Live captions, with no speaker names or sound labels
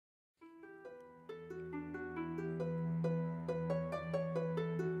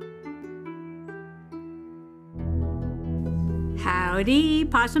Howdy,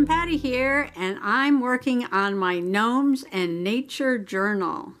 Possum Patty here, and I'm working on my Gnomes and Nature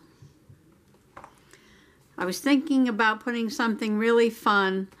Journal. I was thinking about putting something really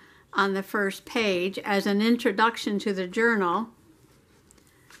fun on the first page as an introduction to the journal,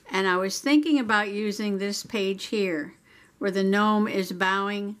 and I was thinking about using this page here, where the gnome is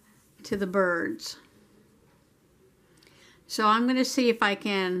bowing to the birds. So I'm going to see if I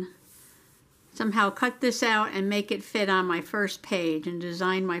can somehow cut this out and make it fit on my first page and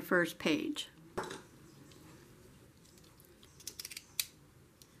design my first page.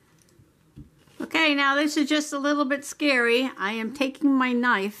 Okay, now this is just a little bit scary. I am taking my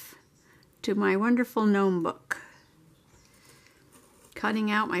knife to my wonderful gnome book, cutting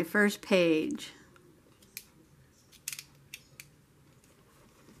out my first page.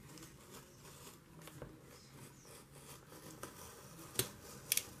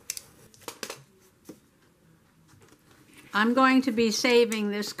 I'm going to be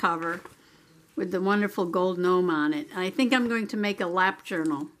saving this cover with the wonderful gold gnome on it. And I think I'm going to make a lap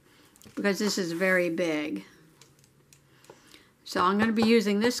journal because this is very big. So I'm going to be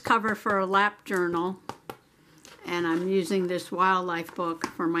using this cover for a lap journal, and I'm using this wildlife book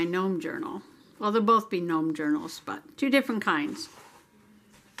for my gnome journal. Well, they'll both be gnome journals, but two different kinds.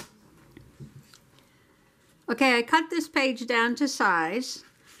 Okay, I cut this page down to size.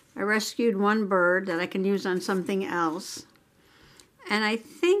 I rescued one bird that I can use on something else. And I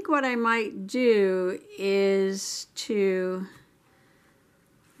think what I might do is to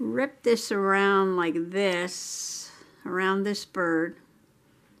rip this around like this, around this bird,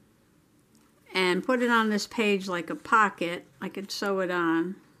 and put it on this page like a pocket. I could sew it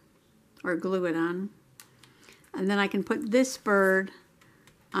on or glue it on. And then I can put this bird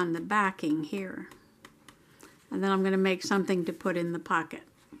on the backing here. And then I'm going to make something to put in the pocket.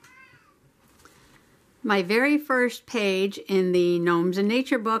 My very first page in the Gnomes and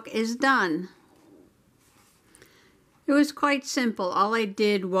Nature book is done. It was quite simple. All I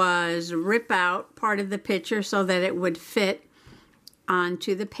did was rip out part of the picture so that it would fit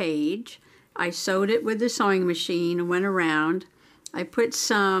onto the page. I sewed it with the sewing machine and went around. I put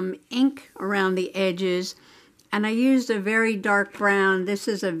some ink around the edges, and I used a very dark brown. This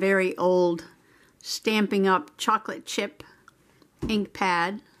is a very old Stampin' Up! Chocolate chip ink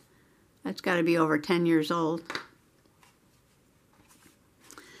pad. That's got to be over 10 years old.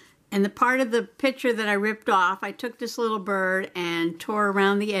 And the part of the picture that I ripped off, I took this little bird and tore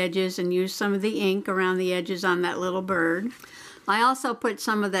around the edges and used some of the ink around the edges on that little bird. I also put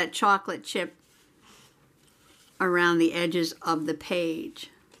some of that chocolate chip around the edges of the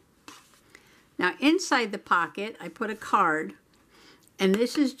page. Now inside the pocket, I put a card. And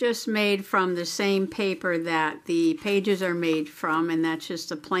this is just made from the same paper that the pages are made from, and that's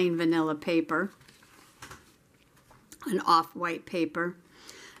just a plain vanilla paper, an off-white paper.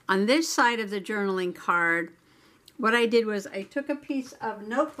 On this side of the journaling card, what I did was I took a piece of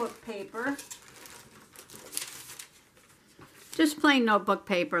notebook paper, just plain notebook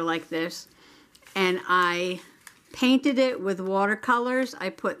paper like this, and I painted it with watercolors. I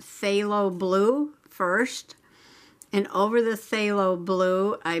put phthalo blue first. And over the phthalo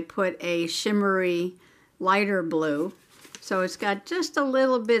blue, I put a shimmery, lighter blue. So it's got just a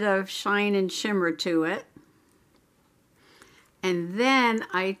little bit of shine and shimmer to it. And then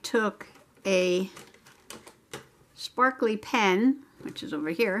I took a sparkly pen, which is over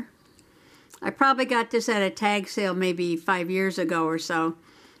here. I probably got this at a tag sale maybe 5 years ago or so.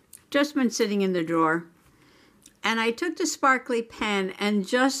 Just been sitting in the drawer. And I took the sparkly pen and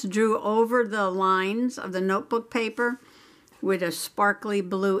just drew over the lines of the notebook paper with a sparkly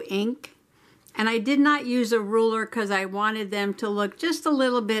blue ink. And I did not use a ruler because I wanted them to look just a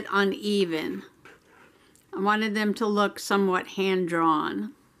little bit uneven. I wanted them to look somewhat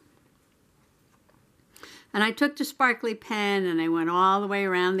hand-drawn. And I took the sparkly pen and I went all the way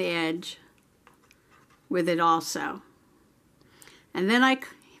around the edge with it also. And then I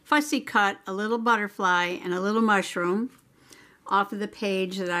fussy cut a little butterfly and a little mushroom off of the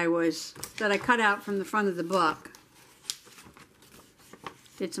page that I cut out from the front of the book.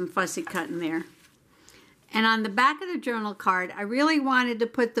 Did some fussy cutting there. And on the back of the journal card, I really wanted to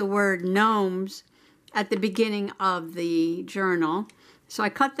put the word gnomes at the beginning of the journal. So I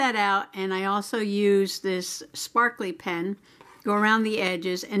cut that out, and I also used this sparkly pen, go around the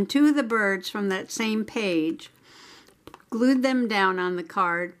edges, and two of the birds from that same page, glued them down on the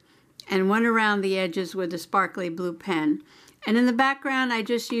card, and went around the edges with a sparkly blue pen. And in the background, I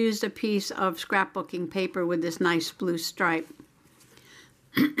just used a piece of scrapbooking paper with this nice blue stripe.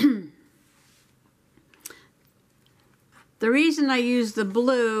 The reason I used the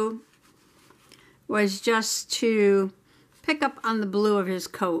blue was just to pick up on the blue of his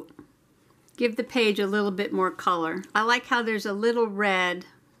coat. Give the page a little bit more color. I like how there's a little red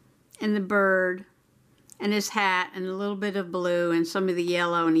in the bird and his hat and a little bit of blue and some of the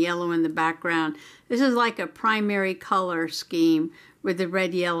yellow and yellow in the background. This is like a primary color scheme with the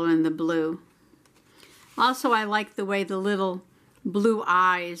red, yellow, and the blue. Also, I like the way the little blue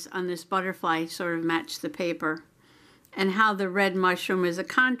eyes on this butterfly sort of match the paper, and how the red mushroom is a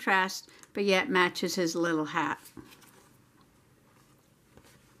contrast but yet matches his little hat.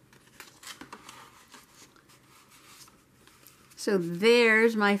 So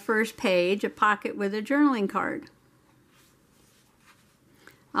there's my first page, a pocket with a journaling card.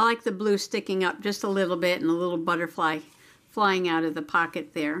 I like the blue sticking up just a little bit and a little butterfly flying out of the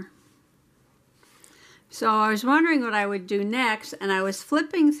pocket there. So I was wondering what I would do next, and I was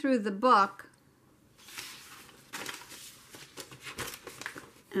flipping through the book,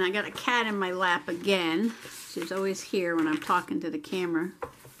 and I got a cat in my lap again. She's always here when I'm talking to the camera.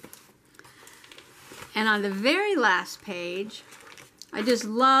 And on the very last page, I just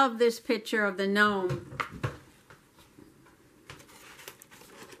love this picture of the gnome.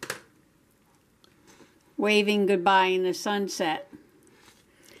 Waving goodbye in the sunset.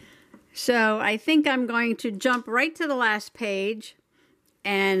 So I think I'm going to jump right to the last page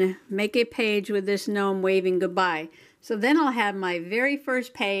and make a page with this gnome waving goodbye. So then I'll have my very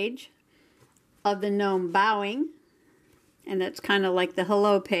first page of the gnome bowing, and that's kind of like the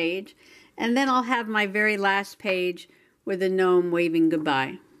hello page. And then I'll have my very last page with the gnome waving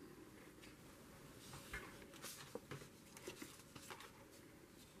goodbye.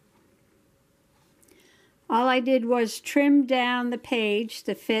 All I did was trim down the page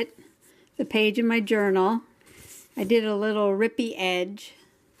to fit the page in my journal. I did a little rippy edge,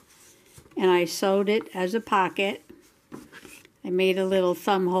 and I sewed it as a pocket. I made a little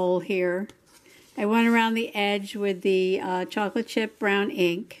thumb hole here. I went around the edge with the chocolate chip brown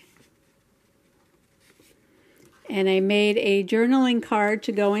ink. And I made a journaling card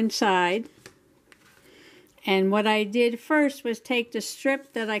to go inside. And what I did first was take the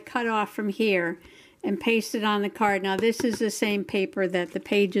strip that I cut off from here and paste it on the card. Now this is the same paper that the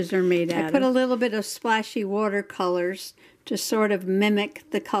pages are made out of. I put a little bit of splashy watercolors to sort of mimic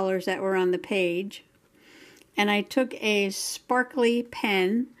the colors that were on the page. And I took a sparkly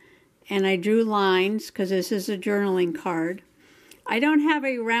pen and I drew lines because this is a journaling card. I don't have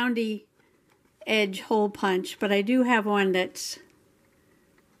a roundy edge hole punch, but I do have one that's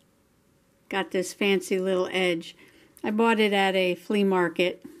got this fancy little edge. I bought it at a flea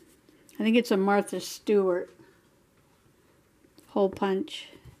market. I think it's a Martha Stewart hole punch.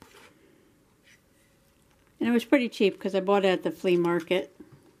 And it was pretty cheap because I bought it at the flea market.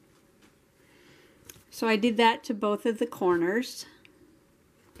 So I did that to both of the corners.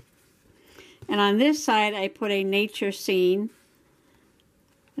 And on this side I put a nature scene.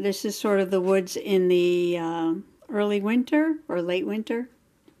 This is sort of the woods in the early winter or late winter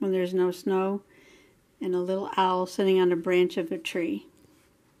when there's no snow, and a little owl sitting on a branch of a tree.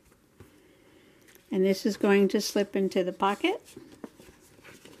 And this is going to slip into the pocket.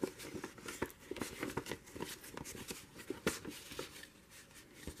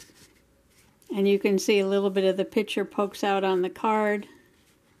 And you can see a little bit of the picture pokes out on the card,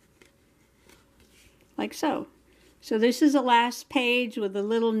 like so. So this is the last page with the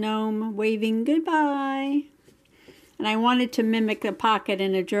little gnome waving goodbye. And I wanted to mimic a pocket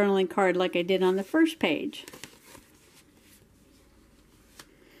in a journaling card like I did on the first page.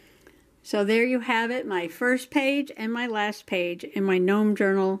 So there you have it, my first page and my last page in my gnome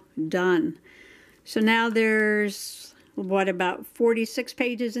journal done. So now there's, what, about 46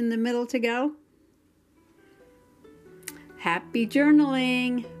 pages in the middle to go? Happy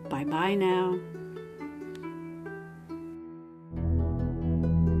journaling! Bye-bye now.